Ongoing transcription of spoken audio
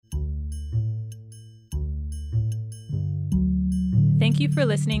you for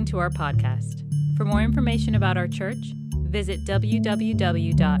listening to our podcast. For more information about our church, visit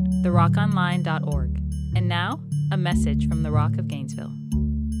www.therockonline.org. And now, a message from the Rock of Gainesville.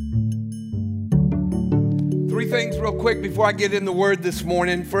 Three things real quick before I get in the Word this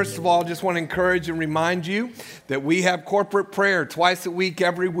morning. First of all, just want to encourage and remind you that we have corporate prayer twice a week,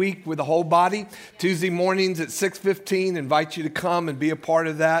 every week with the whole body. Tuesday mornings at 6:15. Invite you to come and be a part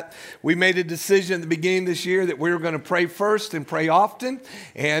of that. We made a decision at the beginning of this year that we were going to pray first and pray often.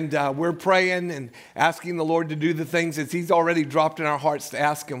 And we're praying and asking the Lord to do the things that He's already dropped in our hearts to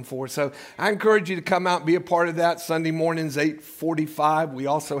ask Him for. So I encourage you to come out and be a part of that. Sunday mornings, 8:45. We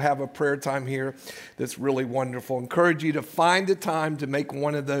also have a prayer time here that's really wonderful. Encourage you to find a time to make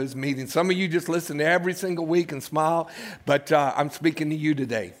one of those meetings. Some of you just listen every single week and smile, but I'm speaking to you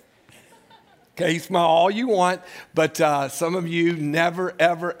today. Okay, you smile all you want, but some of you never,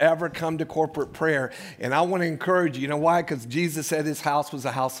 ever, ever come to corporate prayer. And I want to encourage you. You know why? Because Jesus said His house was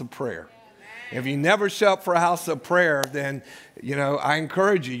a house of prayer. If you never show up for a house of prayer, then, I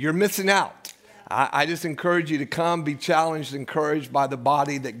encourage you. You're missing out. I just encourage you to come, be challenged, encouraged by the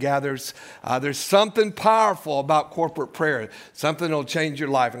body that gathers. There's something powerful about corporate prayer, something that will change your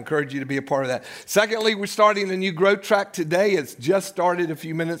life. I encourage you to be a part of that. Secondly, we're starting a new growth track today. It's just started a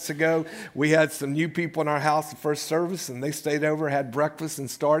few minutes ago. We had some new people in our house the first service, and they stayed over, had breakfast,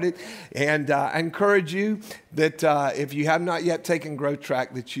 and started. And I encourage you that if you have not yet taken growth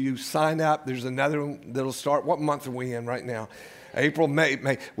track, that you sign up. There's another one that'll start. What month are we in right now? April,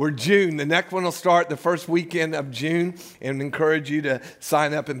 May. We're June. The next one will start the first weekend of June, and encourage you to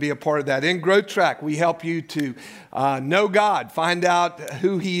sign up and be a part of that. In Growth Track, we help you to know God, find out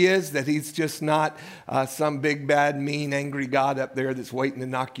who He is, that He's just not some big, bad, mean, angry God up there that's waiting to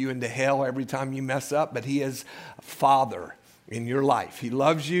knock you into hell every time you mess up, but He is Father in your life. He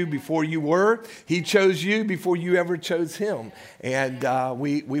loves you before you were. He chose you before you ever chose Him. And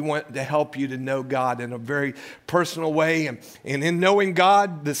we want to help you to know God in a very personal way. And in knowing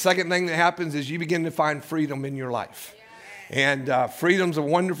God, the second thing that happens is you begin to find freedom in your life. And freedom's a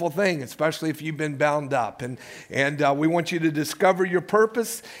wonderful thing, especially if you've been bound up. And we want you to discover your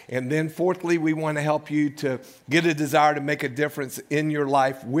purpose. And then fourthly, we want to help you to get a desire to make a difference in your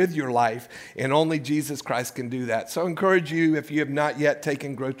life, with your life. And only Jesus Christ can do that. So I encourage you, if you have not yet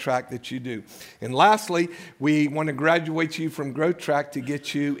taken Growth Track, that you do. And lastly, we want to graduate you from Growth Track to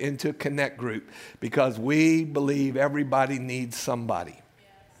get you into Connect Group, because we believe everybody needs somebody.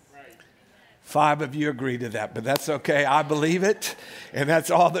 5 of you agree to that, but that's okay. I believe it, and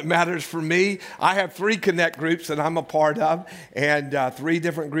that's all that matters for me. I have 3 Connect groups that I'm a part of, and 3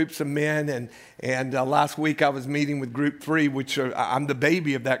 different groups of men. And last week I was meeting with Group 3, which I'm the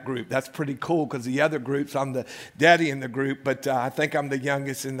baby of that group. That's pretty cool, because the other groups, I'm the daddy in the group, but I think I'm the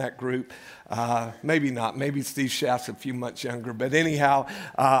youngest in that group. Maybe not. Maybe Steve Schaff's a few months younger. But anyhow,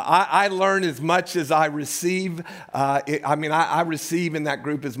 I learn as much as I receive. I receive in that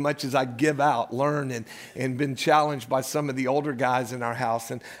group as much as I give out, learn, and been challenged by some of the older guys in our house.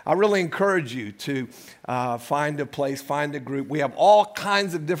 And I really encourage you to find a place, find a group. We have all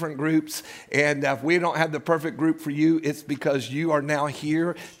kinds of different groups. And if we don't have the perfect group for you, it's because you are now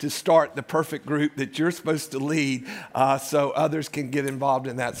here to start the perfect group that you're supposed to lead, so others can get involved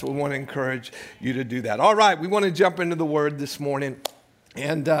in that. So we want to encourage you to do that. All right, we want to jump into the Word this morning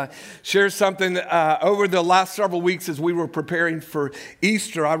and share something. Over the last several weeks as we were preparing for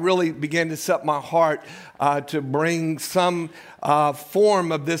Easter, I really began to set my heart to bring some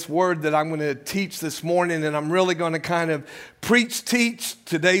form of this word that I'm going to teach this morning, and I'm really going to kind of teach.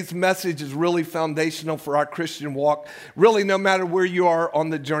 Today's message is really foundational for our Christian walk, really no matter where you are on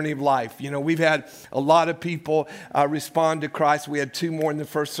the journey of life. We've had a lot of people respond to Christ. We had 2 more in the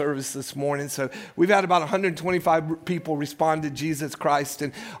first service this morning, so we've had about 125 people respond to Jesus Christ.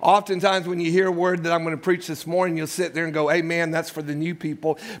 And oftentimes when you hear a word that I'm going to preach this morning, you'll sit there and go, amen, that's for the new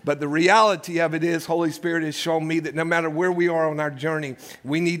people. But the reality of it is, Holy Spirit has shown me that no matter where we are on our journey,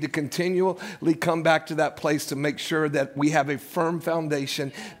 we need to continually come back to that place to make sure that we have a firm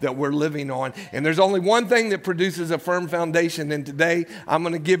foundation that we're living on. And there's only one thing that produces a firm foundation, and today I'm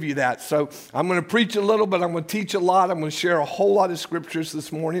going to give you that. So I'm going to preach a little, but I'm going to teach a lot. I'm going to share a whole lot of scriptures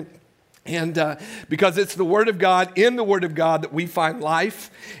this morning. And because it's the Word of God, in the Word of God, that we find life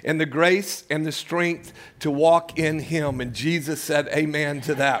and the grace and the strength to walk in Him. And Jesus said amen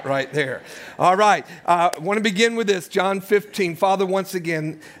to that right there. All right, I want to begin with this, John 15. Father, once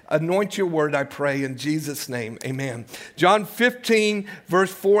again, anoint your word, I pray, in Jesus' name, amen. John 15,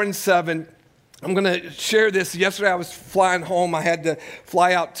 verse 4 and 7. I'm going to share this. Yesterday I was flying home. I had to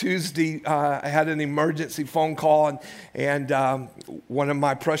fly out Tuesday. I had an emergency phone call, and one of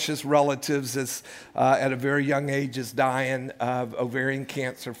my precious relatives is at a very young age is dying of ovarian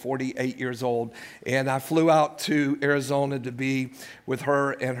cancer, 48 years old. And I flew out to Arizona to be with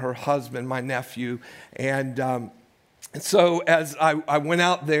her and her husband, my nephew. And so as I went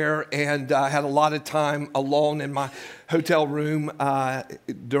out there and I had a lot of time alone in my hotel room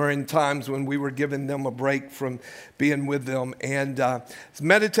during times when we were giving them a break from being with them, and I was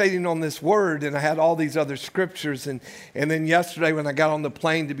meditating on this word, and I had all these other scriptures, and then yesterday when I got on the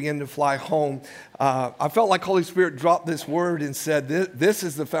plane to begin to fly home, I felt like Holy Spirit dropped this word and said, this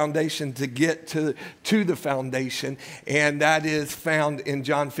is the foundation to get to the foundation, and that is found in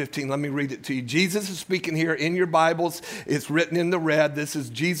John 15. Let me read it to you. Jesus is speaking here in your Bibles. It's written in the red. This is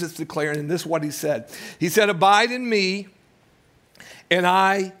Jesus declaring, and this is what he said. He said, "Abide in me, and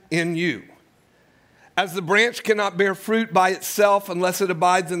I in you. As the branch cannot bear fruit by itself unless it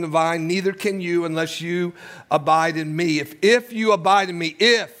abides in the vine, neither can you unless you abide in me. If you abide in me,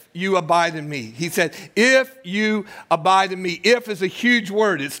 if you abide in me." He said, if you abide in me. If is a huge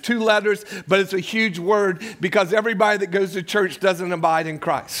word. It's 2 letters, but it's a huge word because everybody that goes to church doesn't abide in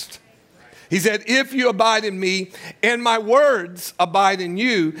Christ. He said, if you abide in me and my words abide in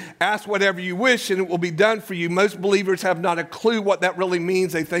you, ask whatever you wish and it will be done for you. Most believers have not a clue what that really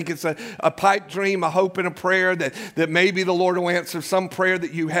means. They think it's a pipe dream, a hope and a prayer that maybe the Lord will answer some prayer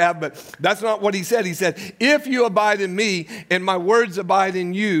that you have, but that's not what he said. He said, if you abide in me and my words abide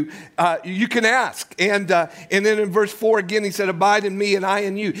in you, you can ask. And then in verse 4 again, he said, abide in me and I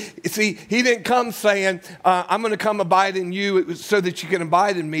in you. See, he didn't come saying, I'm going to come abide in you so that you can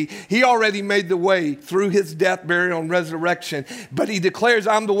abide in me. He already made the way through his death, burial, and resurrection. But he declares,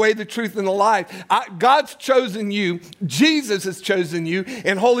 I'm the way, the truth, and the life. God's chosen you. Jesus has chosen you.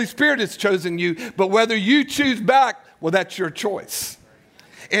 And Holy Spirit has chosen you. But whether you choose back, well, that's your choice.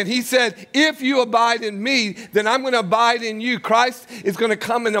 And he said, if you abide in me, then I'm going to abide in you. Christ is going to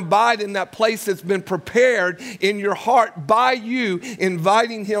come and abide in that place that's been prepared in your heart by you,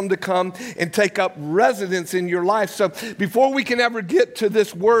 inviting him to come and take up residence in your life. So before we can ever get to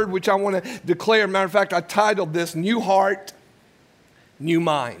this word, which I want to declare, matter of fact, I titled this, New Heart, New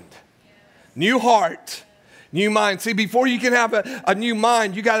Mind. New heart, new mind. See, before you can have a new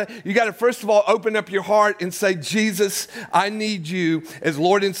mind, you gotta first of all open up your heart and say, Jesus, I need you as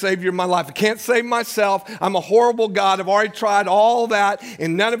Lord and Savior of my life. I can't save myself. I'm a horrible God. I've already tried all that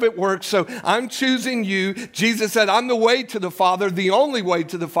and none of it works. So I'm choosing you. Jesus said, I'm the way to the Father, the only way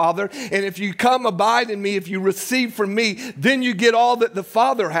to the Father. And if you come abide in me, if you receive from me, then you get all that the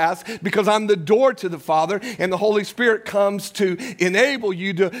Father has because I'm the door to the Father. And the Holy Spirit comes to enable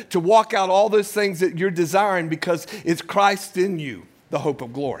you to walk out all those things that you're desiring, because it's Christ in you, the hope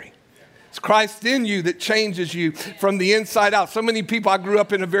of glory. It's Christ in you that changes you from the inside out. So many people, I grew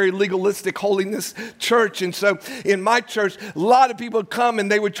up in a very legalistic holiness church. And so in my church, a lot of people come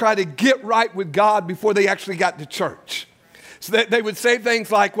and they would try to get right with God before they actually got to church. So that they would say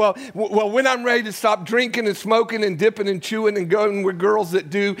things like, well, when I'm ready to stop drinking and smoking and dipping and chewing and going with girls that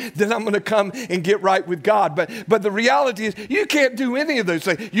do, then I'm going to come and get right with God. But the reality is you can't do any of those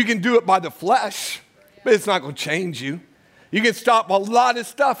things. You can do it by the flesh, but it's not going to change you. You can stop a lot of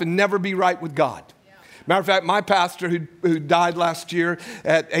stuff and never be right with God. Matter of fact, my pastor who died last year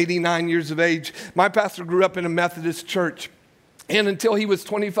at 89 years of age, my pastor grew up in a Methodist church. And until he was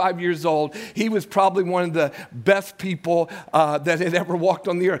 25 years old, he was probably one of the best people that had ever walked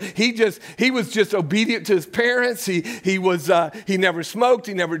on the earth. He was just obedient to his parents. He never smoked.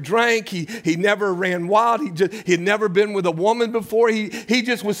 He never drank. He never ran wild. He had never been with a woman before. He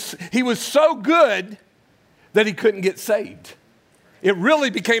was so good that he couldn't get saved. It really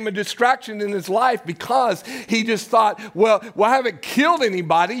became a distraction in his life because he just thought, well, I haven't killed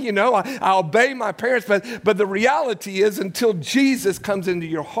anybody, I obey my parents. But the reality is, until Jesus comes into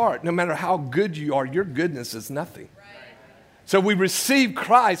your heart, no matter how good you are, your goodness is nothing. Right. So we receive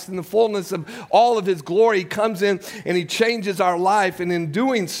Christ in the fullness of all of his glory. He comes in and he changes our life. And in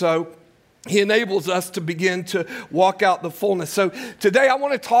doing so, he enables us to begin to walk out the fullness. So today I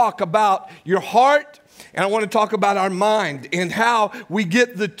want to talk about your heart. And I want to talk about our mind and how we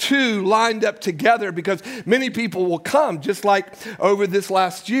get the two lined up together, because many people will come, just like over this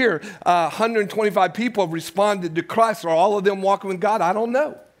last year, 125 people have responded to Christ. Are all of them walking with God? I don't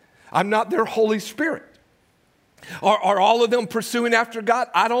know. I'm not their Holy Spirit. Are all of them pursuing after God?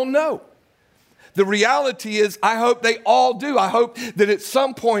 I don't know. The reality is, I hope they all do. I hope that at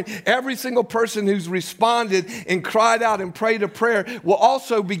some point, every single person who's responded and cried out and prayed a prayer will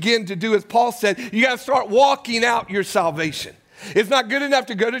also begin to do, as Paul said, you got to start walking out your salvation. It's not good enough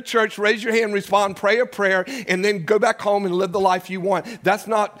to go to church, raise your hand, respond, pray a prayer, and then go back home and live the life you want. That's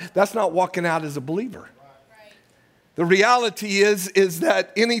not walking out as a believer. The reality is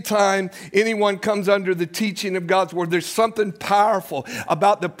that anytime anyone comes under the teaching of God's word, there's something powerful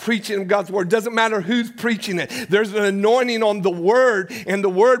about the preaching of God's word. It doesn't matter who's preaching it. There's an anointing on the word, and the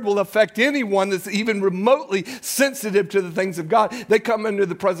word will affect anyone that's even remotely sensitive to the things of God. They come under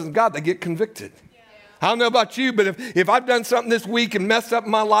the presence of God, they get convicted. I don't know about you, but if I've done something this week and messed up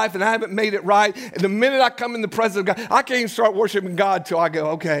my life and I haven't made it right, and the minute I come in the presence of God, I can't even start worshiping God till I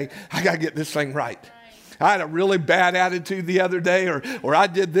go, okay, I got to get this thing right. I had a really bad attitude the other day, or I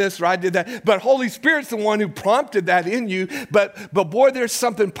did this, or I did that. But Holy Spirit's the one who prompted that in you. But boy, there's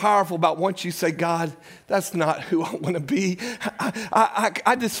something powerful about once you say, God, that's not who I want to be.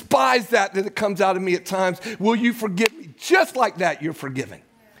 I despise that it comes out of me at times. Will you forgive me? Just like that, you're forgiven.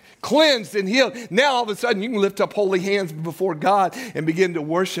 Cleansed and healed. Now all of a sudden you can lift up holy hands before God and begin to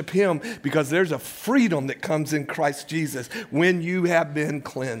worship him, because there's a freedom that comes in Christ Jesus when you have been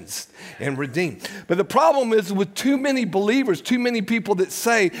cleansed and redeemed. But the problem is with too many believers, too many people that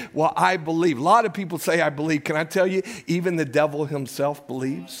say, well, I believe. A lot of people say, I believe. Can I tell you, even the devil himself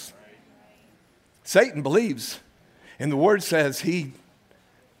believes. Satan believes. And the word says he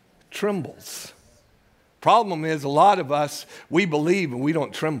trembles. Problem is, a lot of us, we believe and we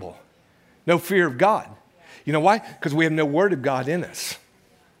don't tremble. No fear of God. You know why? Because we have no word of God in us.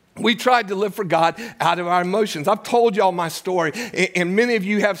 We tried to live for God out of our emotions. I've told y'all my story, and many of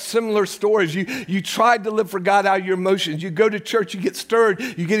you have similar stories. You tried to live for God out of your emotions. You go to church, you get stirred,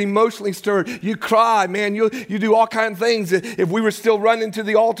 you get emotionally stirred, you cry, man, you do all kinds of things. If we were still running to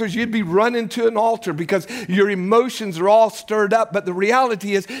the altars, you'd be running to an altar because your emotions are all stirred up. But the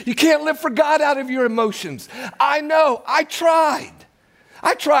reality is, you can't live for God out of your emotions. I know, I tried.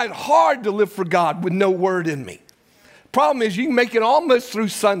 I tried hard to live for God with no word in me. Problem is, you can make it almost through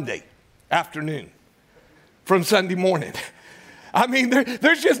Sunday afternoon from Sunday morning. I mean,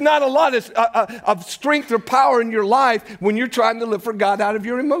 there's just not a lot of strength or power in your life when you're trying to live for God out of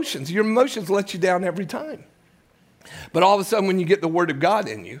your emotions. Your emotions let you down every time. But all of a sudden, when you get the word of God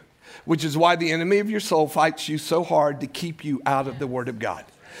in you, which is why the enemy of your soul fights you so hard to keep you out of the word of God.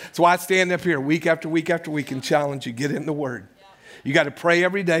 That's why I stand up here week after week after week and challenge you, get in the word. You got to pray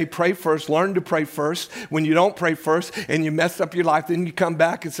every day, pray first, learn to pray first. When you don't pray first and you mess up your life, then you come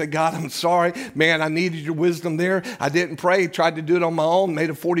back and say, God, I'm sorry. Man, I needed your wisdom there. I didn't pray, tried to do it on my own,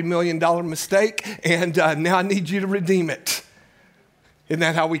 made a $40 million mistake, and now I need you to redeem it. Isn't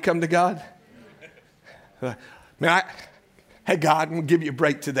that how we come to God? Hey, God, I'm going to give you a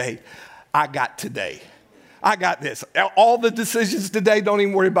break today. I got today. I got this. All the decisions today, don't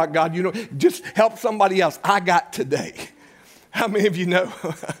even worry about God. You know, just help somebody else. I got today. How many of you know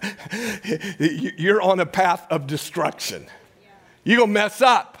you're on a path of destruction? You're going to mess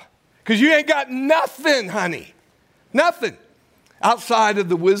up because you ain't got nothing, honey. Nothing outside of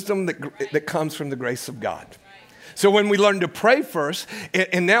the wisdom that comes from the grace of God. So when we learn to pray first,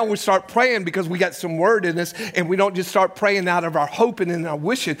 and now we start praying because we got some word in us, and we don't just start praying out of our hoping and our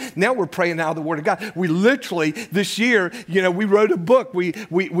wishing. Now we're praying out of the word of God. We literally, this year, we wrote a book. We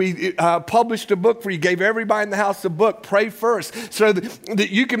published a book for you, gave everybody in the house a book, Pray First, so that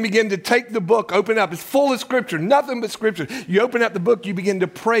you can begin to take the book, open up. It's full of scripture, nothing but scripture. You open up the book, you begin to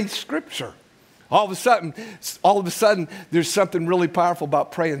pray scripture. All of a sudden, there's something really powerful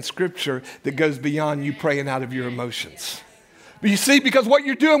about praying scripture that goes beyond you praying out of your emotions. But you see, because what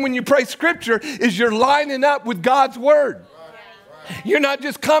you're doing when you pray scripture is you're lining up with God's word. You're not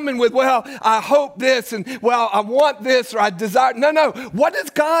just coming with, well, I hope this, and well, I want this, or I desire. No. What does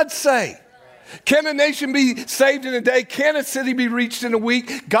God say? Can a nation be saved in a day? Can a city be reached in a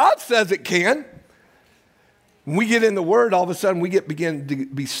week? God says it can. When we get in the word, all of a sudden we begin to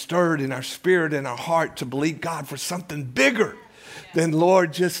be stirred in our spirit and our heart to believe God for something bigger than,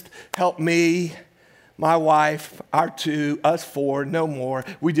 Lord, just help me, my wife, our two, us four, no more.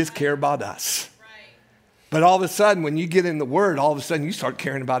 We just care about us. Right. But all of a sudden, when you get in the word, all of a sudden you start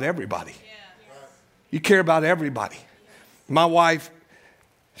caring about everybody. Yeah. You care about everybody. My wife,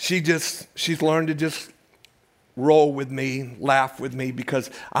 she's learned to just roll with me, laugh with me, because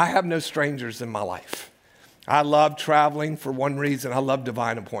I have no strangers in my life. I love traveling for one reason. I love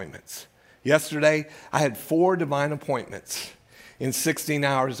divine appointments. Yesterday, I had 4 divine appointments in 16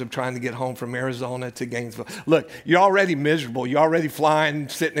 hours of trying to get home from Arizona to Gainesville. Look, you're already miserable. You're already flying,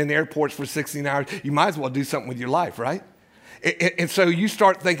 sitting in airports for 16 hours. You might as well do something with your life, right? And so you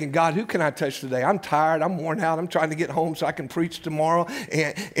start thinking, God, who can I touch today? I'm tired. I'm worn out. I'm trying to get home so I can preach tomorrow.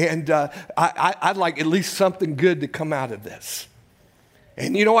 And I'd like at least something good to come out of this.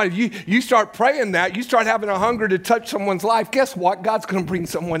 And you know what? If you start praying that, you start having a hunger to touch someone's life, guess what? God's going to bring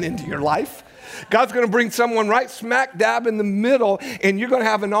someone into your life. God's going to bring someone right smack dab in the middle, and you're going to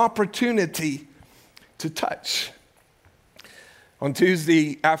have an opportunity to touch. On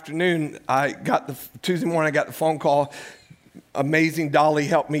Tuesday morning, I got the phone call. Amazing Dolly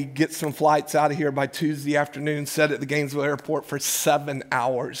helped me get some flights out of here by Tuesday afternoon, sat at the Gainesville airport for 7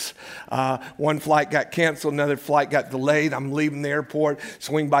 hours. One flight got canceled, another flight got delayed. I'm leaving the airport,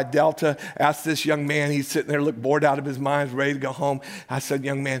 swing by Delta, asked this young man, he's sitting there, looked bored out of his mind, ready to go home. I said,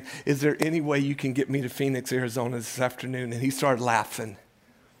 young man, is there any way you can get me to Phoenix, Arizona this afternoon? And he started laughing.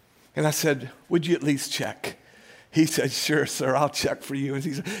 And I said, would you at least check? He said, sure, sir, I'll check for you. And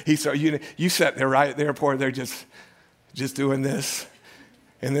he said, you sat there right at the airport, they're just doing this,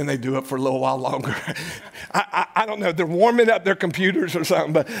 and then they do it for a little while longer. I don't know, they're warming up their computers or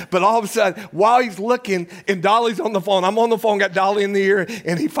something, but all of a sudden, while he's looking, and Dolly's on the phone, I'm on the phone, got Dolly in the ear,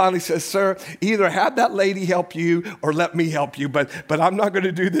 and he finally says, sir, either have that lady help you or let me help you, but I'm not going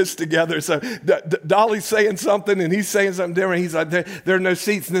to do this together. So Dolly's saying something, and he's saying something different. He's like, there are no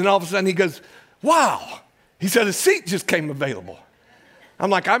seats, and then all of a sudden he goes, wow. He said, a seat just came available. I'm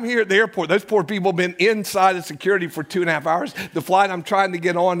like, I'm here at the airport. Those poor people have been inside of security for 2.5 hours. The flight I'm trying to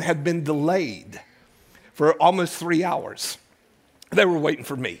get on had been delayed for almost 3 hours. They were waiting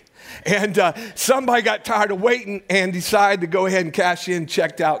for me. And somebody got tired of waiting and decided to go ahead and cash in,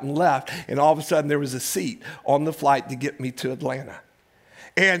 checked out, and left. And all of a sudden, there was a seat on the flight to get me to Atlanta.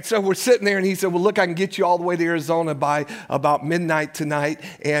 And so we're sitting there, and he said, well, look, I can get you all the way to Arizona by about midnight tonight,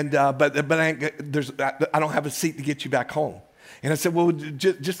 and but I don't have a seat to get you back home. And I said, well,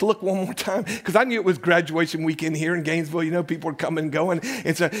 just look one more time. Because I knew it was graduation weekend here in Gainesville. You know, people were coming and going.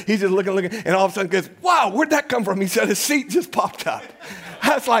 And so he's just looking, and all of a sudden goes, wow, where'd that come from? He said, a seat just popped up.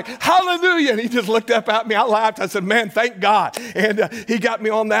 I was like, hallelujah. And he just looked up at me. I laughed. I said, man, thank God. And he got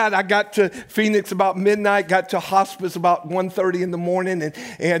me on that. I got to Phoenix about midnight, got to hospice about 1:30 in the morning.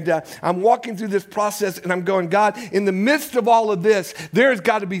 And I'm walking through this process, and I'm going, God, in the midst of all of this, there's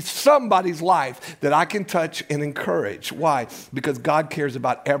got to be somebody's life that I can touch and encourage. Why? Because God cares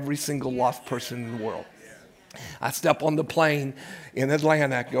about every single lost person in the world. I step on the plane in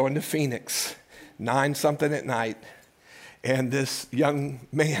Atlanta going to Phoenix, 9-something at night. And this young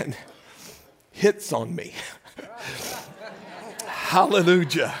man hits on me.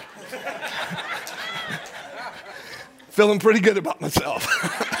 Hallelujah. Feeling pretty good about myself.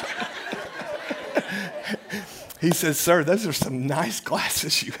 He says, sir, those are some nice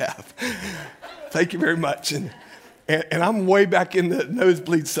glasses you have. Thank you very much. And I'm way back in the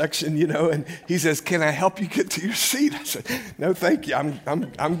nosebleed section, you know, and he says, can I help you get to your seat? I said, no, thank you.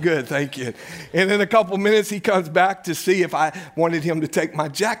 I'm good, thank you. And in a couple minutes, he comes back to see if I wanted him to take my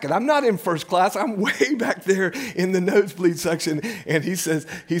jacket. I'm not in first class. I'm way back there in the nosebleed section. And he says,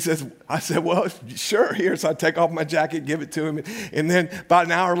 I said, well, sure, here. So I take off my jacket, give it to him. And then about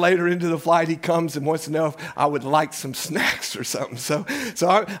an hour later into the flight, he comes and wants to know if I would like some snacks or something. So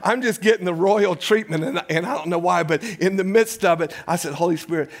I'm just getting the royal treatment, and I don't know why, but in the midst of it, I said, Holy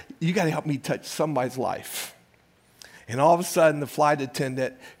Spirit, you got to help me touch somebody's life. And all of a sudden, the flight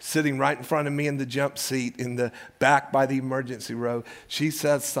attendant sitting right in front of me in the jump seat in the back by the emergency row, she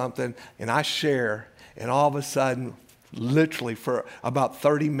says something, and I share, and all of a sudden, literally for about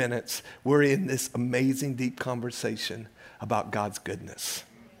 30 minutes, we're in this amazing, deep conversation about God's goodness.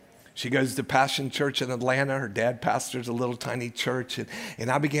 She goes to Passion Church in Atlanta. Her dad pastors a little tiny church.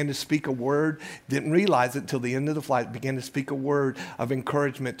 And I began to speak a word, didn't realize it until the end of the flight, began to speak a word of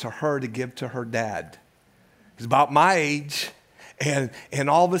encouragement to her to give to her dad. He's about my age. And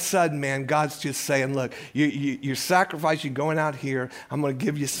all of a sudden, man, God's just saying, look, your sacrifice, you're going out here. I'm going to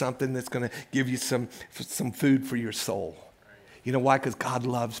give you something that's going to give you some food for your soul. You know why? Because God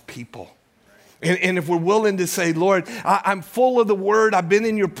loves people. And if we're willing to say, Lord, I'm full of the word. I've been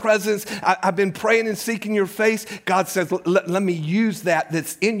in your presence. I've been praying and seeking your face. God says, let me use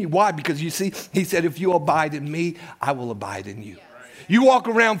that's in you. Why? Because you see, he said, if you abide in me, I will abide in you. You walk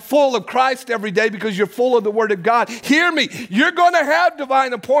around full of Christ every day because you're full of the word of God. Hear me. You're going to have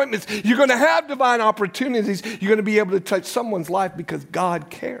divine appointments. You're going to have divine opportunities. You're going to be able to touch someone's life because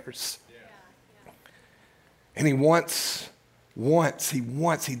God cares. And he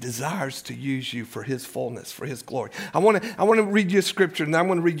he desires to use you for his fullness, for his glory. I want to read you a scripture, and I'm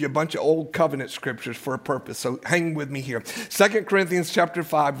going to read you a bunch of old covenant scriptures for a purpose. So hang with me here. 2 Corinthians chapter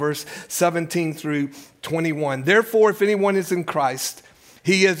 5, verse 17 through 21. Therefore, if anyone is in Christ,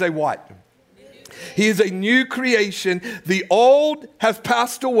 he is a what? He is a new creation. The old has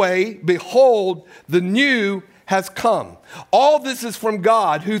passed away. Behold, the new has come. All this is from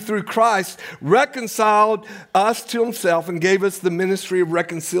God, who through Christ reconciled us to himself and gave us the ministry of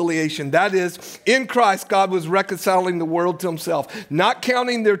reconciliation. That is, in Christ, God was reconciling the world to himself, not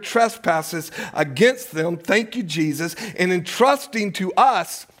counting their trespasses against them, thank you, Jesus, and entrusting to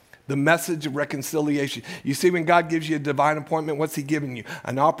us the message of reconciliation. You see, when God gives you a divine appointment, what's he giving you?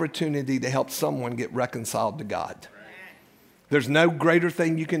 An opportunity to help someone get reconciled to God. There's no greater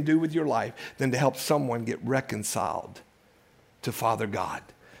thing you can do with your life than to help someone get reconciled to Father God,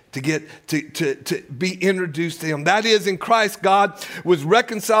 to be introduced to him. That is, in Christ, God was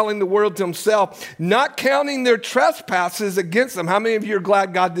reconciling the world to himself, not counting their trespasses against them. How many of you are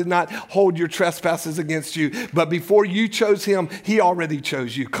glad God did not hold your trespasses against you? But before you chose him, he already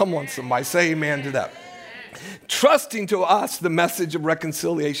chose you. Come on, somebody, say amen to that. Trusting to us the message of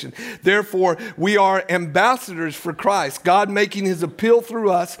reconciliation. Therefore, we are ambassadors for Christ, God making his appeal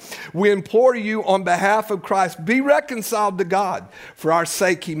through us. We implore you on behalf of Christ, be reconciled to God. For our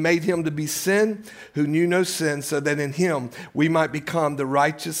sake, he made him to be sin who knew no sin, so that in him we might become the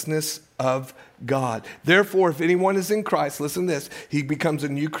righteousness of God. Therefore, if anyone is in Christ, listen to this, he becomes a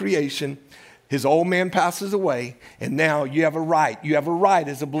new creation. His old man passes away, and now you have a right. You have a right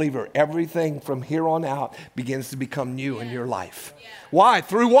as a believer. Everything from here on out begins to become new in your life. Yeah. Why?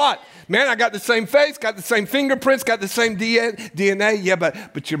 Through what? Man, I got the same face, got the same fingerprints, got the same DNA. Yeah,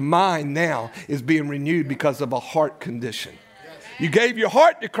 but your mind now is being renewed because of a heart condition. You gave your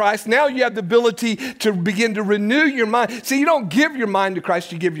heart to Christ. Now you have the ability to begin to renew your mind. See, you don't give your mind to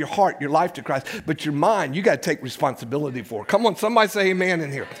Christ. You give your heart, your life to Christ. But your mind, you got to take responsibility for. Come on, somebody say amen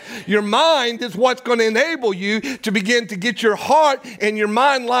in here. Your mind is what's going to enable you to begin to get your heart and your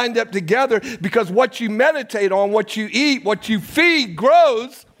mind lined up together, because what you meditate on, what you eat, what you feed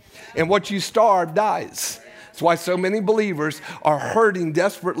grows, and what you starve dies. That's why so many believers are hurting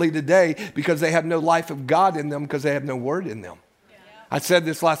desperately today, because they have no life of God in them, because they have no word in them. I said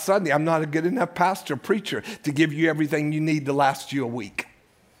this last Sunday, I'm not a good enough pastor, preacher to give you everything you need to last you a week.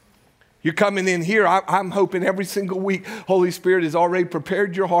 You're coming in here, I'm hoping every single week, Holy Spirit has already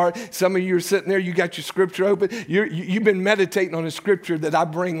prepared your heart. Some of you are sitting there, you got your scripture open. You've been meditating on a scripture that I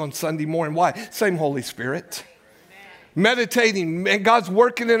bring on Sunday morning. Why? Same Holy Spirit. Meditating, and God's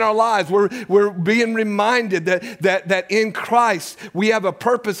working in our lives. We're being reminded that in Christ we have a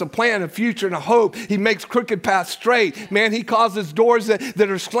purpose, a plan, a future, and a hope. He makes crooked paths straight. Man, he causes doors that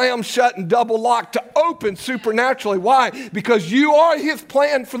are slammed shut and double locked to open supernaturally. Why? Because you are his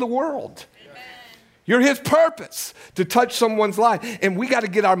plan for the world. Amen. You're his purpose to touch someone's life. And we got to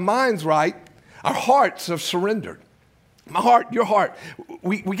get our minds right. Our hearts are surrendered. My heart, your heart.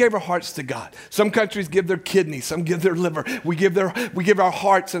 We gave our hearts to God. Some countries give their kidneys, some give their liver. We give our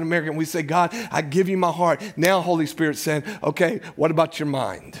hearts in America, and we say, God, I give you my heart. Now Holy Spirit said, okay, what about your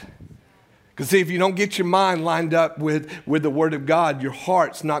mind? Because see, if you don't get your mind lined up with the Word of God, your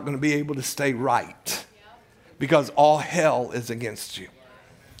heart's not going to be able to stay right, because all hell is against you.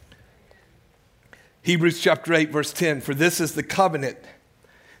 Hebrews chapter 8, verse 10, for this is the covenant.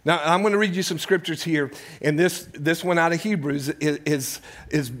 Now, I'm going to read you some scriptures here, and this one out of Hebrews is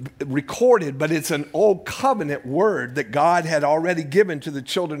recorded, but it's an old covenant word that God had already given to the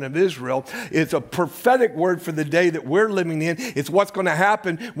children of Israel. It's a prophetic word for the day that we're living in. It's what's going to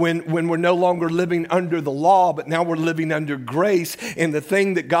happen when we're no longer living under the law, but now we're living under grace, and the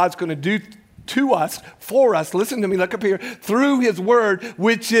thing that God's going to do to us, for us, listen to me, look up here, through his word,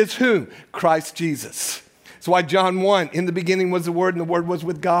 which is whom? Christ Jesus. That's why John 1, in the beginning was the Word, and the Word was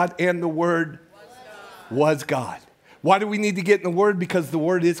with God, and the Word was God. Why do we need to get in the Word? Because the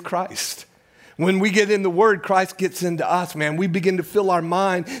Word is Christ. When we get in the Word, Christ gets into us, man. We begin to fill our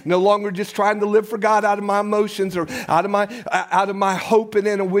mind, no longer just trying to live for God out of my emotions or out of my hoping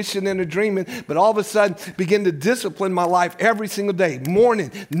and a wishing and a dreaming, but all of a sudden begin to discipline my life every single day,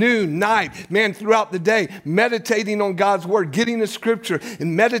 morning, noon, night, man, throughout the day, meditating on God's Word, getting the Scripture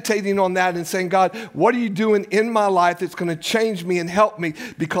and meditating on that and saying, God, what are you doing in my life that's going to change me and help me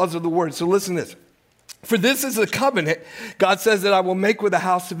because of the Word? So listen to this. For this is the covenant, God says, that I will make with the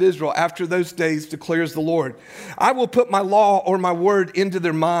house of Israel after those days, declares the Lord. I will put my law or my word into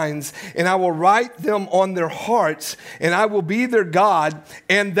their minds, and I will write them on their hearts, and I will be their God,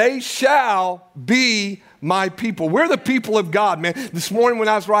 and they shall be my people. We're the people of God, man. This morning when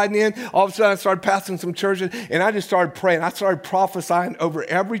I was riding in, all of a sudden I started passing some churches, and I just started praying. I started prophesying over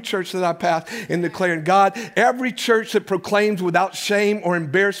every church that I passed and declaring, God, every church that proclaims without shame or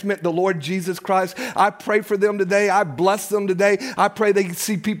embarrassment the Lord Jesus Christ, I pray for them today. I bless them today. I pray they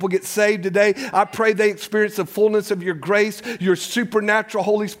see people get saved today. I pray they experience the fullness of your grace, your supernatural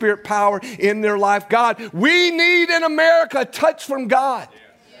Holy Spirit power in their life. God, we need in America a touch from God.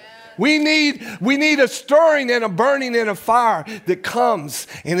 We need a stirring and a burning and a fire that comes.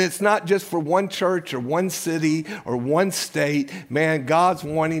 And it's not just for one church or one city or one state. Man, God's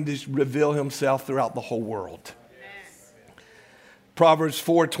wanting to reveal himself throughout the whole world. Yes. Proverbs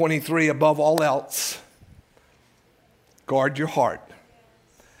 4:23, above all else, guard your heart.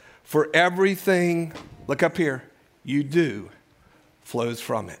 For everything, look up here, you do flows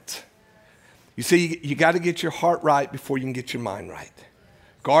from it. You see, you got to get your heart right before you can get your mind right.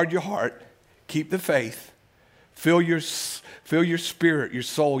 Guard your heart, keep the faith, fill your spirit, your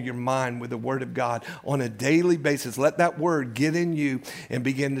soul, your mind with the word of God on a daily basis. Let that word get in you and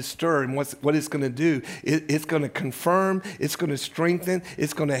begin to stir. And what it's going to do, it's going to confirm, it's going to strengthen,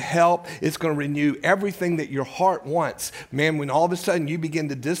 it's going to help, it's going to renew everything that your heart wants. Man, when all of a sudden you begin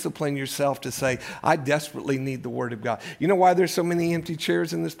to discipline yourself to say, I desperately need the word of God. You know why there's so many empty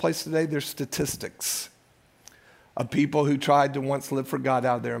chairs in this place today? There's statistics of people who tried to once live for God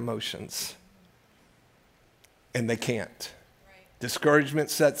out of their emotions. And they can't. Discouragement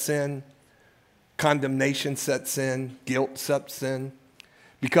sets in, condemnation sets in, guilt sets in,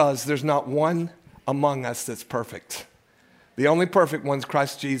 because there's not one among us that's perfect. The only perfect one's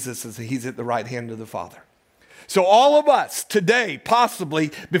Christ Jesus, as he's at the right hand of the Father. So all of us today,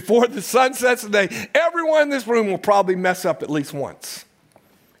 possibly before the sun sets today, everyone in this room will probably mess up at least once.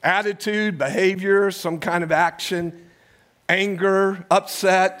 Attitude, behavior, some kind of action, anger,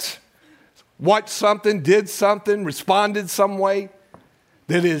 upset, watched something, did something, responded some way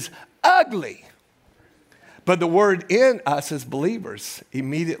that is ugly. But the word in us as believers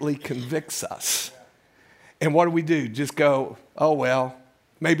immediately convicts us. And what do? Just go, oh, well,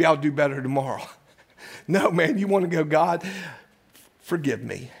 maybe I'll do better tomorrow. No, man, you want to go, God, forgive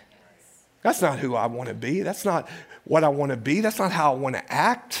me. That's not who I want to be. That's not what I want to be. That's not how I want to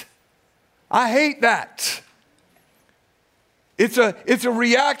act. I hate that. It's a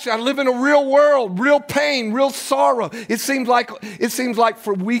reaction. I live in a real world, real pain, real sorrow. It seems like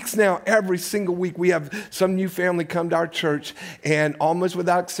for weeks now, every single week, we have some new family come to our church, and almost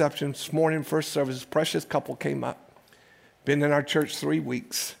without exception, this morning, first service, this precious couple came up. Been in our church 3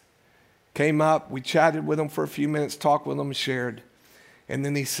 weeks. Came up, we chatted with them for a few minutes, talked with them, and shared. And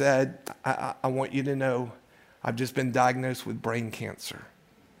then he said, I want you to know, I've just been diagnosed with brain cancer.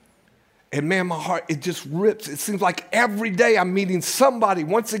 And man, my heart, it just rips. It seems like every day I'm meeting somebody,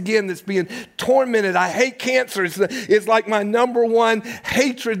 once again, that's being tormented. I hate cancer. It's like my number one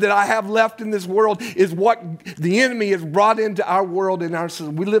hatred that I have left in this world is what the enemy has brought into our world and our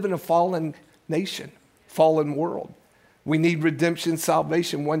system. We live in a fallen nation, fallen world. We need redemption,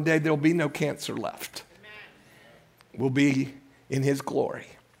 salvation. One day there'll be no cancer left. We'll be in his glory,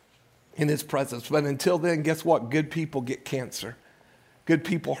 in his presence. But until then, guess what? Good people get cancer. Good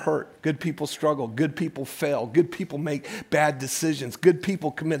people hurt. Good people struggle. Good people fail. Good people make bad decisions. Good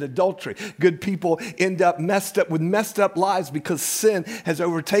people commit adultery. Good people end up messed up lives because sin has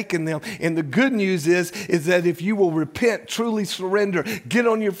overtaken them. And the good news is that if you will repent, truly surrender, get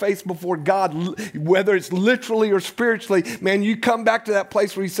on your face before God, whether it's literally or spiritually, man, you come back to that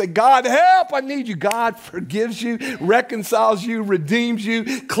place where you say, God, help, I need you. God forgives you, reconciles you, redeems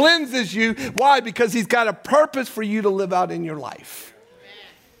you, cleanses you. Why? Because he's got a purpose for you to live out in your life.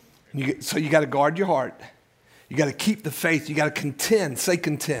 So you got to guard your heart. You got to keep the faith. You got to contend. Say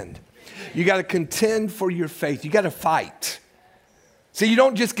contend. You got to contend for your faith. You got to fight. See, you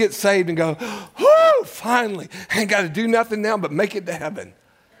don't just get saved and go, whoo, finally. I ain't got to do nothing now but make it to heaven.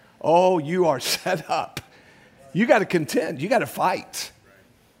 Oh, you are set up. You got to contend. You got to fight.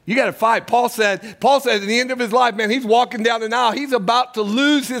 You got to fight. Paul said at the end of his life, man, he's walking down an aisle. He's about to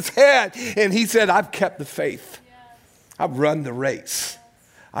lose his head. And he said, I've kept the faith. I've run the race.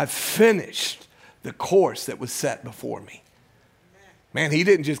 I've finished the course that was set before me. Man, he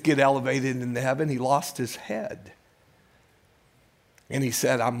didn't just get elevated into heaven. He lost his head. And he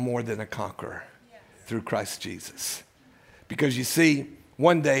said, I'm more than a conqueror through Christ Jesus. Because you see,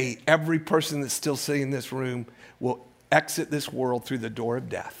 one day, every person that's still sitting in this room will exit this world through the door of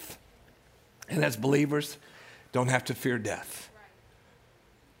death. And as believers, don't have to fear death.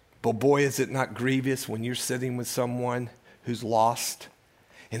 But boy, is it not grievous when you're sitting with someone who's lost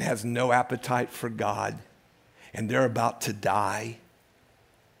and has no appetite for God, and they're about to die,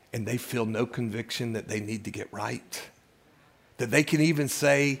 and they feel no conviction that they need to get right, that they can even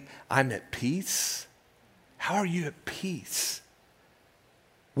say, I'm at peace. How are you at peace?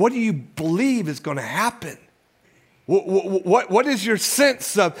 What do you believe is going to happen? What is your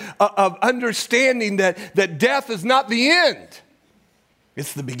sense of understanding that death is not the end?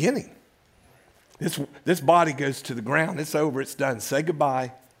 It's the beginning. This body goes to the ground. It's over. It's done. Say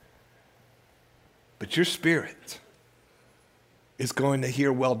goodbye. But your spirit is going to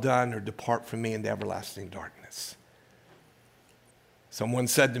hear, well done, or depart from me into everlasting darkness. Someone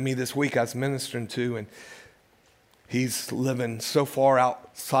said to me this week I was ministering to, and he's living so far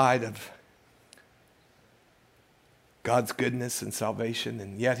outside of God's goodness and salvation,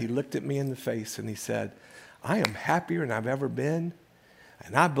 and yet he looked at me in the face and he said, I am happier than I've ever been,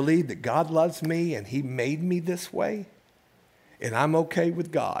 and I believe that God loves me and he made me this way, and I'm okay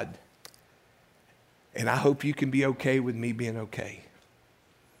with God, and I hope you can be okay with me being okay.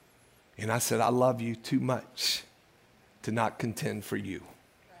 And I said, I love you too much to not contend for you.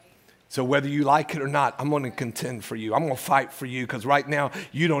 So whether you like it or not, I'm going to contend for you. I'm going to fight for you, because right now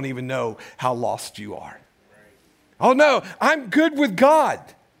you don't even know how lost you are. Oh no, I'm good with God.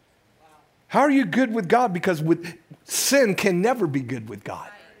 How are you good with God? Because sin can never be good with God.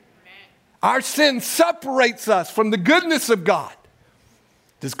 Our sin separates us from the goodness of God.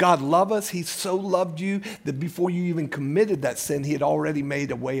 Does God love us? He so loved you that before you even committed that sin, he had already made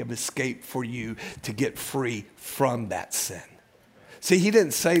a way of escape for you to get free from that sin. See, he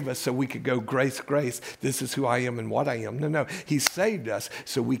didn't save us so we could go, grace, grace, this is who I am and what I am. No, he saved us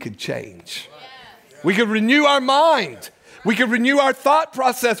so we could change. We could renew our mind. We could renew our thought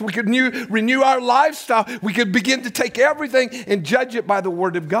process. We could renew our lifestyle. We could begin to take everything and judge it by the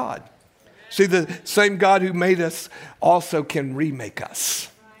word of God. See, the same God who made us also can remake us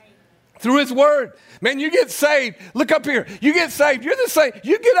through his word. Man, you get saved. Look up here. You get saved. You're the same.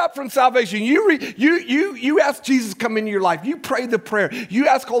 You get up from salvation. You ask Jesus to come into your life. You pray the prayer. You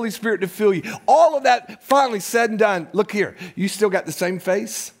ask Holy Spirit to fill you. All of that finally said and done. Look here. You still got the same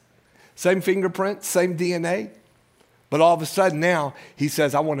face, same fingerprints, same DNA. But all of a sudden now he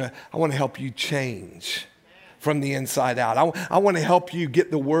says, I want to help you change from the inside out. I want to help you get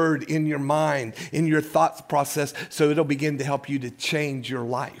the word in your mind, in your thoughts process, so it'll begin to help you to change your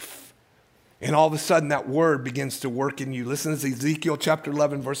life. And all of a sudden that word begins to work in you. Listen to Ezekiel chapter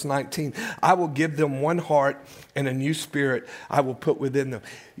 11, verse 19. I will give them one heart and a new spirit I will put within them.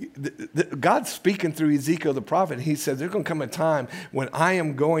 God's speaking through Ezekiel the prophet. He says there's going to come a time when I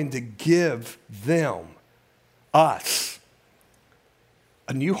am going to give them, us,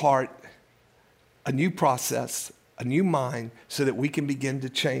 a new heart, a new process, a new mind, so that we can begin to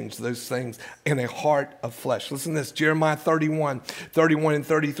change those things in a heart of flesh. Listen to this, Jeremiah 31 and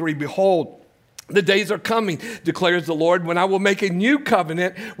 33. Behold, the days are coming, declares the Lord, when I will make a new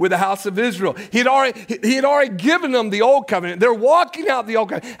covenant with the house of Israel. He had already given them the old covenant. They're walking out the old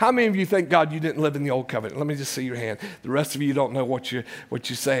covenant. How many of you thank God you didn't live in the old covenant? Let me just see your hand. The rest of you don't know what you're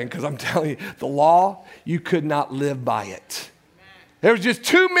saying, because I'm telling you, the law, you could not live by it. There was just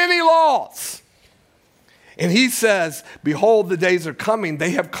too many laws. And he says, behold, the days are coming.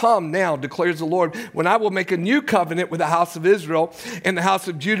 They have come now, declares the Lord, when I will make a new covenant with the house of Israel and the house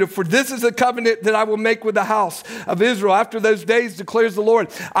of Judah. For this is a covenant that I will make with the house of Israel. After those days, declares the Lord,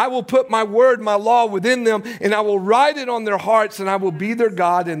 I will put my word, my law within them, and I will write it on their hearts, and I will be their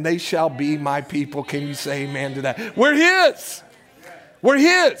God, and they shall be my people. Can you say amen to that? We're his. We're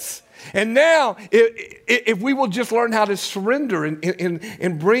his. And now, if we will just learn how to surrender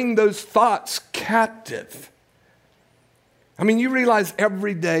and bring those thoughts captive. I mean, you realize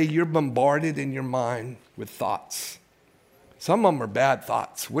every day you're bombarded in your mind with thoughts. Some of them are bad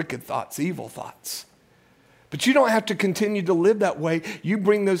thoughts, wicked thoughts, evil thoughts. But you don't have to continue to live that way. You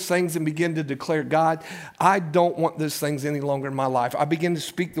bring those things and begin to declare, God, I don't want those things any longer in my life. I begin to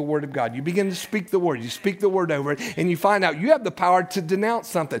speak the word of God. You begin to speak the word. You speak the word over it, and you find out you have the power to denounce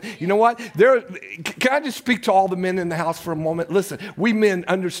something. You know what? Can I just speak to all the men in the house for a moment? Listen, we men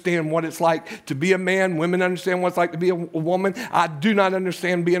understand what it's like to be a man. Women understand what it's like to be a woman. I do not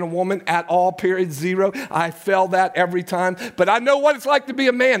understand being a woman at all, period, zero. I fail that every time. But I know what it's like to be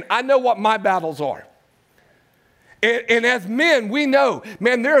a man. I know what my battles are. And as men, we know,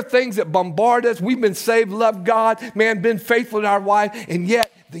 man, there are things that bombard us. We've been saved, loved God, man, been faithful to our wife, and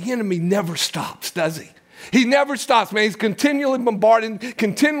yet the enemy never stops, does he? He never stops, man. He's continually bombarding,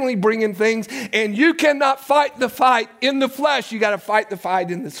 continually bringing things, and you cannot fight the fight in the flesh. You got to fight the fight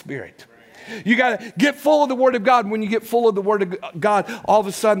in the spirit. You got to get full of the word of God. When you get full of the word of God, all of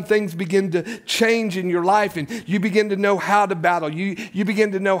a sudden things begin to change in your life, and you begin to know how to battle. You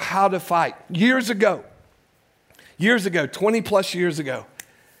begin to know how to fight. Years ago, 20 plus years ago,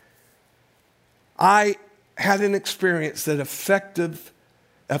 I had an experience that affected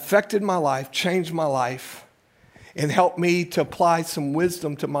my life, changed my life, and helped me to apply some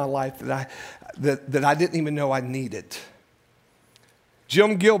wisdom to my life that I didn't even know I needed.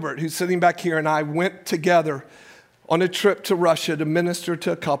 Jim Gilbert, who's sitting back here, and I went together on a trip to Russia to minister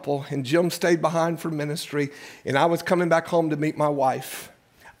to a couple, and Jim stayed behind for ministry, and I was coming back home to meet my wife.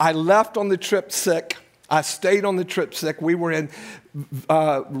 I left on the trip sick. I stayed on the trip sick. We were in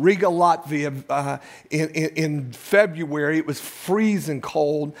Riga, Latvia in February. It was freezing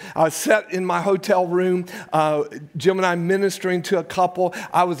cold. I was sat in my hotel room, Jim and I ministering to a couple.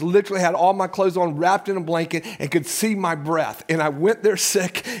 I was literally had all my clothes on, wrapped in a blanket, and could see my breath. And I went there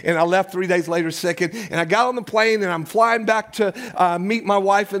sick, and I left 3 days later sick. And I got on the plane, and I'm flying back to meet my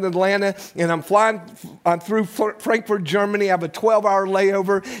wife in Atlanta, and I'm flying through Frankfurt, Germany. I have a 12-hour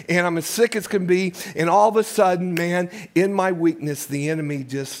layover, and I'm as sick as can be. And all of a sudden, man, in my weakness, the enemy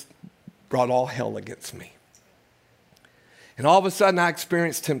just brought all hell against me. And all of a sudden, I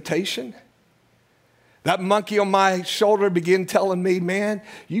experienced temptation. That monkey on my shoulder began telling me, man,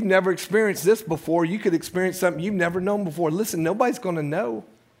 you've never experienced this before. You could experience something you've never known before. Listen, nobody's going to know.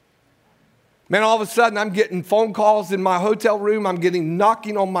 Man, all of a sudden, I'm getting phone calls in my hotel room. I'm getting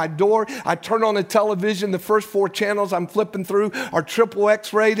knocking on my door. I turn on the television. The first 4 channels I'm flipping through are triple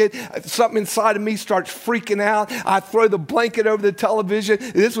X rated. Something inside of me starts freaking out. I throw the blanket over the television.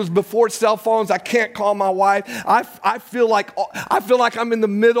 This was before cell phones. I can't call my wife. I feel like I'm in the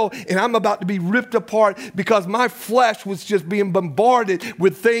middle and I'm about to be ripped apart because my flesh was just being bombarded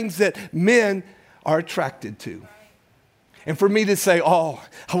with things that men are attracted to. And for me to say, oh,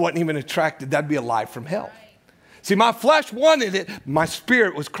 I wasn't even attracted, that'd be a lie from hell. See, my flesh wanted it. My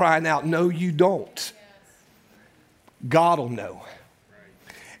spirit was crying out, no, you don't. God will know.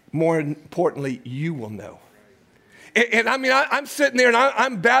 More importantly, you will know. And I mean, I'm sitting there and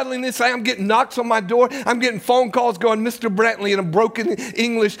I'm battling this. I'm getting knocks on my door. I'm getting phone calls going, Mr. Brantley, in a broken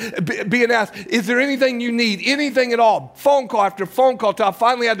English, being asked, is there anything you need? Anything at all? Phone call after phone call. Till I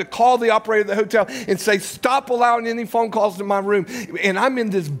finally had to call the operator of the hotel and say, stop allowing any phone calls to my room. And I'm in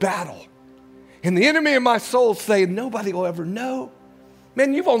this battle. And the enemy of my soul is saying, nobody will ever know.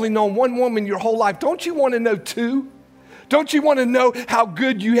 Man, you've only known one woman your whole life. Don't you want to know 2? Don't you want to know how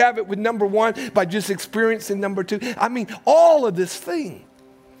good you have it with number 1 by just experiencing number 2? I mean, all of this thing.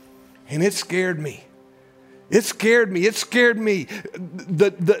 And it scared me. It scared me. It scared me.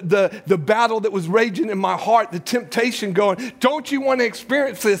 The battle that was raging in my heart, the temptation going, don't you want to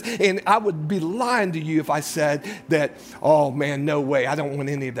experience this? And I would be lying to you if I said that, oh man, no way. I don't want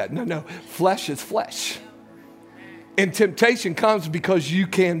any of that. No. Flesh is flesh. And temptation comes because you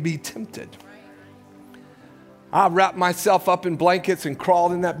can be tempted. I wrapped myself up in blankets and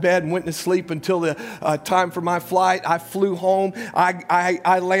crawled in that bed and went to sleep until the time for my flight. I flew home.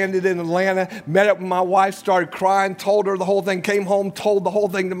 I landed in Atlanta, met up with my wife, started crying, told her the whole thing, came home, told the whole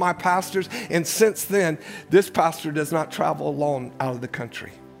thing to my pastors. And since then, this pastor does not travel alone out of the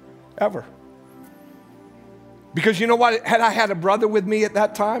country, ever. Because you know what? Had I had a brother with me at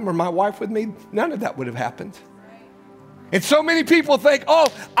that time or my wife with me, none of that would have happened. And so many people think, oh,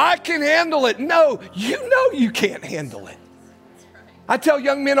 I can handle it. No, you know you can't handle it. I tell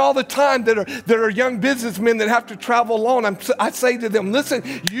young men all the time that are young businessmen that have to travel alone, I say to them,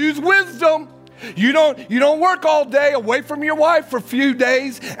 listen, use wisdom. You don't work all day away from your wife for a few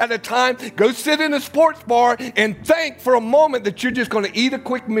days at a time. Go sit in a sports bar and think for a moment that you're just going to eat a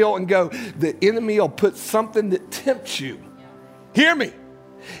quick meal and go, the enemy will put something that tempts you. Hear me.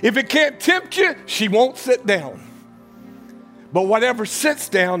 If it can't tempt you, she won't sit down. But whatever sits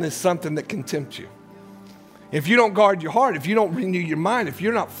down is something that can tempt you. If you don't guard your heart, if you don't renew your mind, if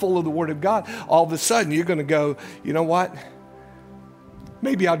you're not full of the Word of God, all of a sudden you're going to go, you know what?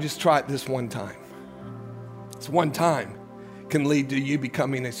 Maybe I'll just try it this one time. This one time can lead to you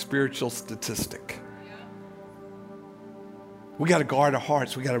becoming a spiritual statistic. We got to guard our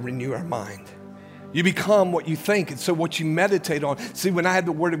hearts. We got to renew our mind. You become what you think, and so what you meditate on. See, when I had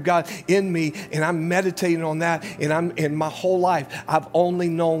the Word of God in me, and I'm meditating on that, and in my whole life, I've only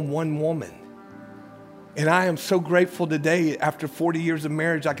known one woman. And I am so grateful today, after 40 years of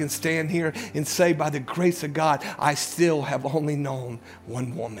marriage, I can stand here and say, by the grace of God, I still have only known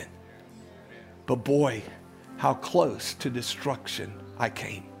one woman. But boy, how close to destruction I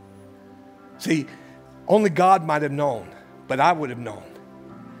came. See, only God might have known, but I would have known.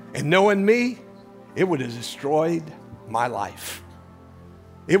 And knowing me, it would have destroyed my life.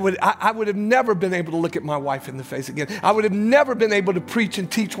 I would have never been able to look at my wife in the face again. I would have never been able to preach and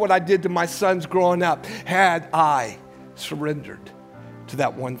teach what I did to my sons growing up had I surrendered to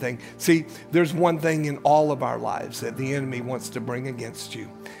that one thing. See, there's one thing in all of our lives that the enemy wants to bring against you,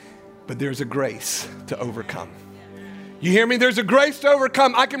 but there's a grace to overcome. You hear me? There's a grace to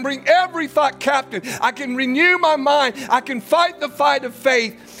overcome. I can bring every thought captive. I can renew my mind. I can fight the fight of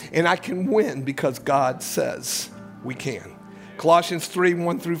faith. And I can win because God says we can. Colossians 3,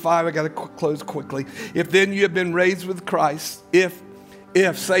 1 through 5, I got to close quickly. If then you have been raised with Christ, say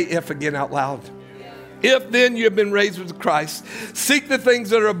if again out loud. If then you have been raised with Christ, seek the things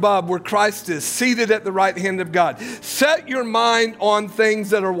that are above, where Christ is, seated at the right hand of God. Set your mind on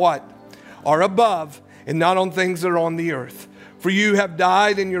things that are what? Are above, and not on things that are on the earth. For you have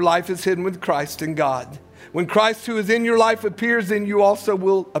died, and your life is hidden with Christ in God. When Christ, who is in your life, appears, then you also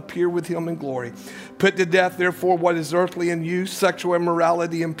will appear with him in glory. Put to death, therefore, what is earthly in you: sexual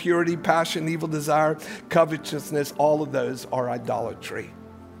immorality, impurity, passion, evil desire, covetousness. All of those are idolatry.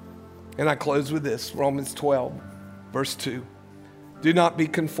 And I close with this, Romans 12, verse 2. Do not be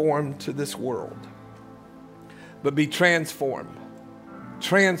conformed to this world, but be transformed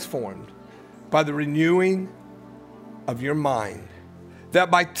by the renewing of your mind, that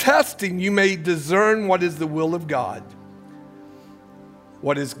by testing you may discern what is the will of God,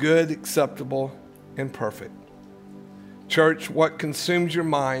 what is good, acceptable, and perfect. Church, what consumes your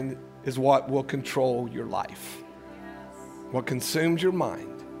mind is what will control your life. What consumes your mind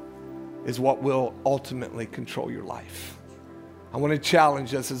is what will ultimately control your life. I want to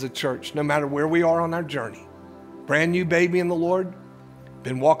challenge us as a church, no matter where we are on our journey, brand new baby in the Lord,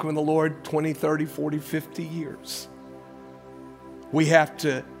 been walking with the Lord 20, 30, 40, 50 years. We have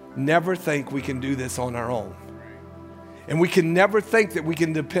to never think we can do this on our own. And we can never think that we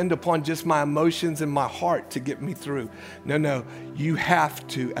can depend upon just my emotions and my heart to get me through. No, you have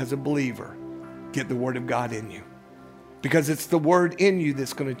to, as a believer, get the Word of God in you. Because it's the Word in you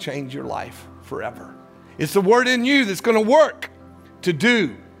that's going to change your life forever. It's the Word in you that's going to work to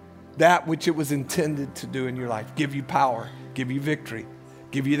do that which it was intended to do in your life. Give you power, give you victory,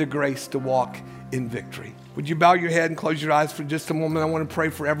 give you the grace to walk in victory. Would you bow your head and close your eyes for just a moment? I want to pray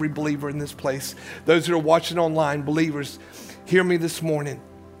for every believer in this place. Those who are watching online, believers, hear me this morning.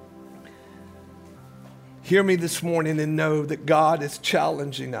 Hear me this morning and know that God is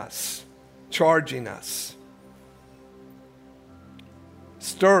challenging us, charging us,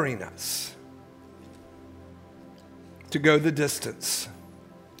 stirring us to go the distance,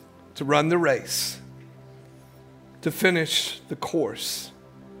 to run the race, to finish the course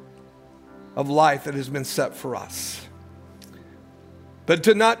of life that has been set for us. But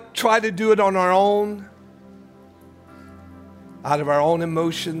to not try to do it on our own, out of our own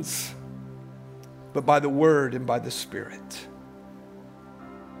emotions, but by the Word and by the Spirit.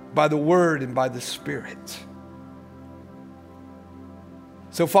 By the Word and by the Spirit.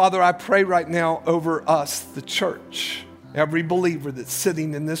 So, Father, I pray right now over us, the church, every believer that's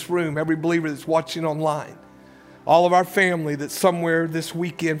sitting in this room, every believer that's watching online, all of our family that's somewhere this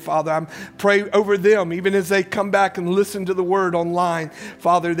weekend, Father, I pray over them, even as they come back and listen to the Word online,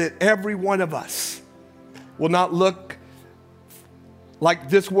 Father, that every one of us will not look like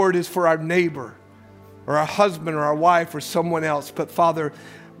this Word is for our neighbor or our husband or our wife or someone else, but Father,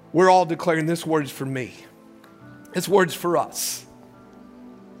 we're all declaring this Word's for me. This Word's for us.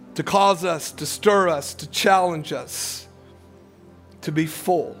 To cause us, to stir us, to challenge us, to be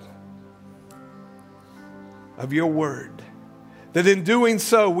full of your Word. That in doing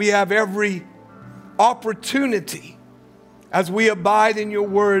so, we have every opportunity as we abide in your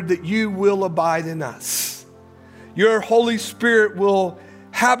Word that you will abide in us. Your Holy Spirit will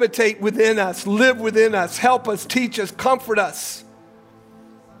habitate within us, live within us, help us, teach us, comfort us.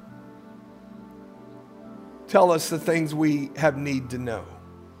 Tell us the things we have need to know.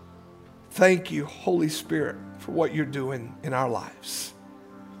 Thank you, Holy Spirit, for what you're doing in our lives.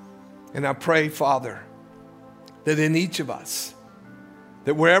 And I pray, Father, that in each of us,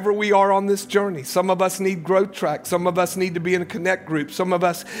 that wherever we are on this journey, some of us need growth track, some of us need to be in a connect group, some of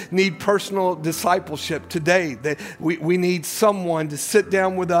us need personal discipleship today, that we need someone to sit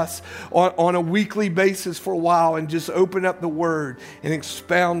down with us on a weekly basis for a while and just open up the Word and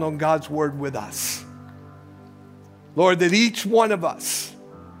expound on God's Word with us. Lord, that each one of us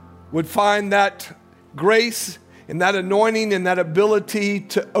would find that grace and that anointing and that ability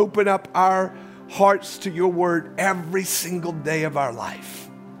to open up our hearts to your Word every single day of our life.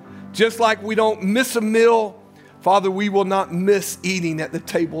 Just like we don't miss a meal, Father, we will not miss eating at the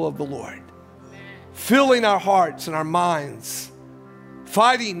table of the Lord. Filling our hearts and our minds,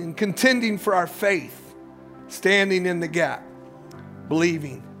 fighting and contending for our faith, standing in the gap,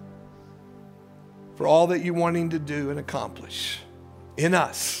 believing for all that you're wanting to do and accomplish in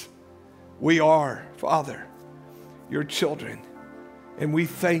us. We are, Father, your children, and we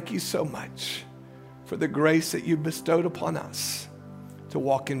thank you so much for the grace that you've bestowed upon us to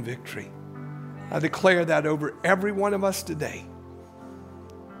walk in victory. I declare that over every one of us today.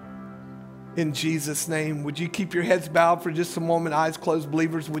 In Jesus' name, would you keep your heads bowed for just a moment, eyes closed?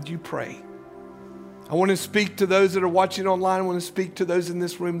 Believers, would you pray? I want to speak to those that are watching online. I want to speak to those in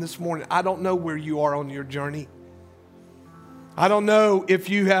this room this morning. I don't know where you are on your journey. I don't know if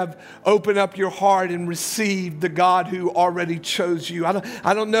you have opened up your heart and received the God who already chose you.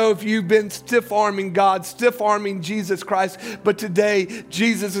 I don't know if you've been stiff-arming God, stiff-arming Jesus Christ, but today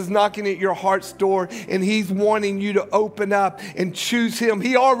Jesus is knocking at your heart's door and he's wanting you to open up and choose him.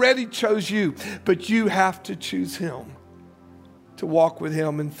 He already chose you, but you have to choose him, to walk with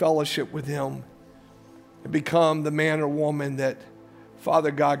him and fellowship with him and become the man or woman that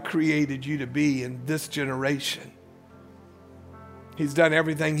Father God created you to be in this generation. He's done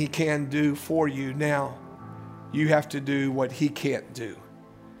everything he can do for you. Now, you have to do what he can't do.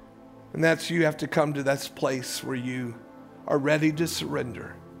 And that's you have to come to that place where you are ready to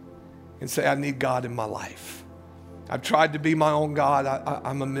surrender and say, I need God in my life. I've tried to be my own God.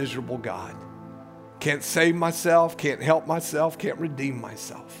 I'm a miserable God. Can't save myself, can't help myself, can't redeem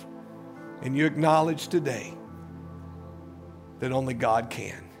myself. And you acknowledge today that only God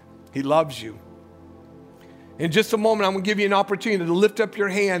can. He loves you. In just a moment, I'm going to give you an opportunity to lift up your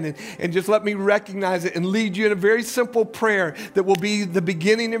hand and just let me recognize it and lead you in a very simple prayer that will be the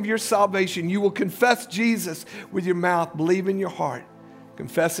beginning of your salvation. You will confess Jesus with your mouth, believe in your heart,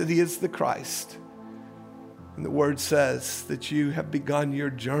 confess that he is the Christ. And the word says that you have begun your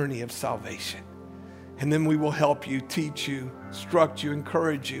journey of salvation. And then we will help you, teach you, instruct you,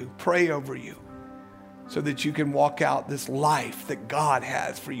 encourage you, pray over you so that you can walk out this life that God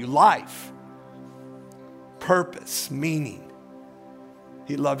has for you. Life. Purpose, meaning.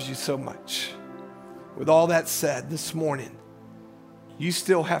 He loves you so much. With all that said, this morning, you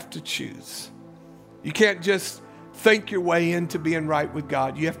still have to choose. You can't just think your way into being right with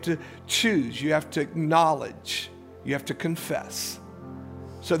God. You have to choose. You have to acknowledge. You have to confess.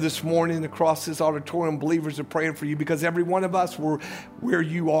 So this morning, across this auditorium, believers are praying for you because every one of us were where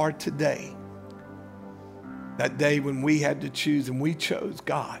you are today. That day when we had to choose and we chose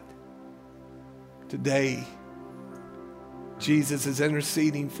God. Today, Jesus is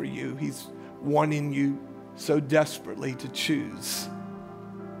interceding for you. He's wanting you so desperately to choose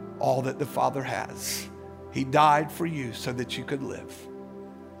all that the Father has. He died for you so that you could live.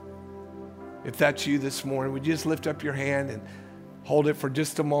 If that's you this morning, would you just lift up your hand and hold it for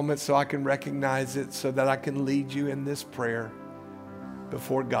just a moment so I can recognize it, so that I can lead you in this prayer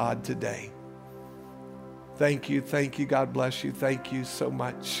before God today. Thank you. God bless you. Thank you so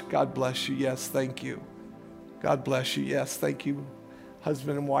much. God bless you. Yes, thank you. God bless you. Yes, thank you.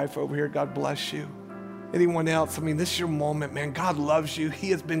 Husband and wife over here, God bless you. Anyone else? This is your moment, man. God loves you. He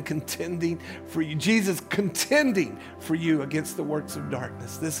has been contending for you. Jesus contending for you against the works of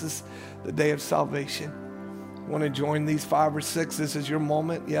darkness. This is the day of salvation. Want to join these 5 or 6? This is your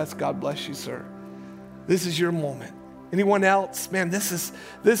moment. Yes, God bless you, sir. This is your moment. Anyone else? Man, this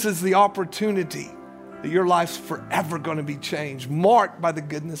is the opportunity that your life's forever going to be changed, marked by the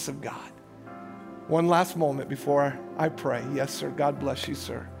goodness of God. One last moment before I pray. Yes, sir. God bless you,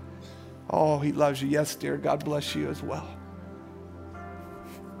 sir. Oh, he loves you. Yes, dear. God bless you as well.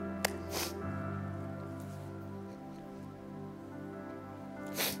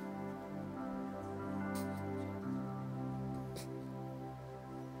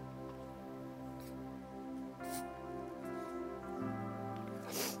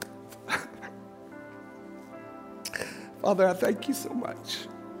 Father, I thank you so much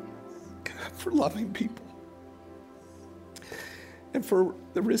for loving people and for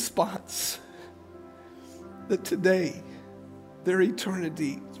the response that today their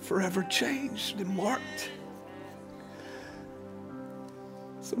eternity is forever changed and marked.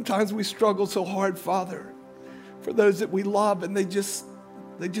 Sometimes we struggle so hard, Father, for those that we love, and they just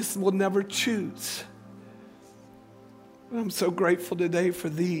will never choose. And I'm so grateful today for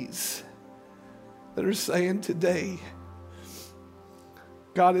these that are saying today,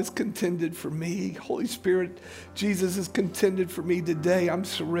 God has contended for me. Holy Spirit, Jesus has contended for me today. I'm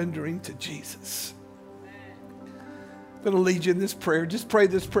surrendering to Jesus. I'm going to lead you in this prayer. Just pray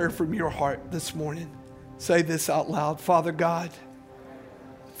this prayer from your heart this morning. Say this out loud. Father God,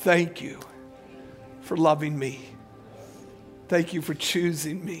 thank you for loving me. Thank you for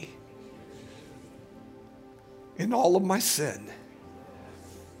choosing me in all of my sin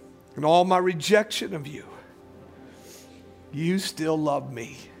and all my rejection of you. You still love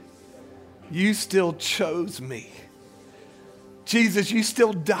me. You still chose me. Jesus, you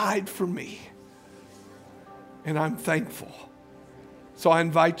still died for me. And I'm thankful. So I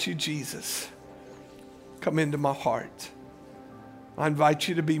invite you, Jesus, come into my heart. I invite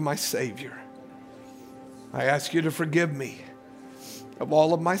you to be my Savior. I ask you to forgive me of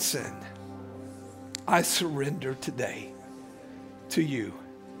all of my sin. I surrender today to you.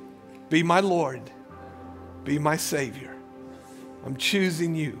 Be my Lord. Be my Savior. I'm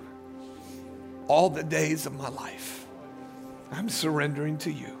choosing you all the days of my life. I'm surrendering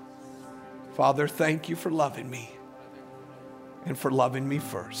to you. Father, thank you for loving me and for loving me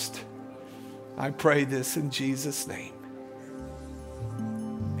first. I pray this in Jesus' name.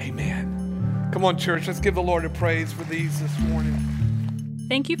 Amen. Come on, church, let's give the Lord a praise for these this morning.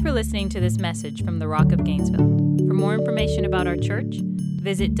 Thank you for listening to this message from the Rock of Gainesville. For more information about our church,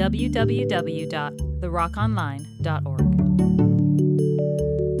 visit www.therockonline.org.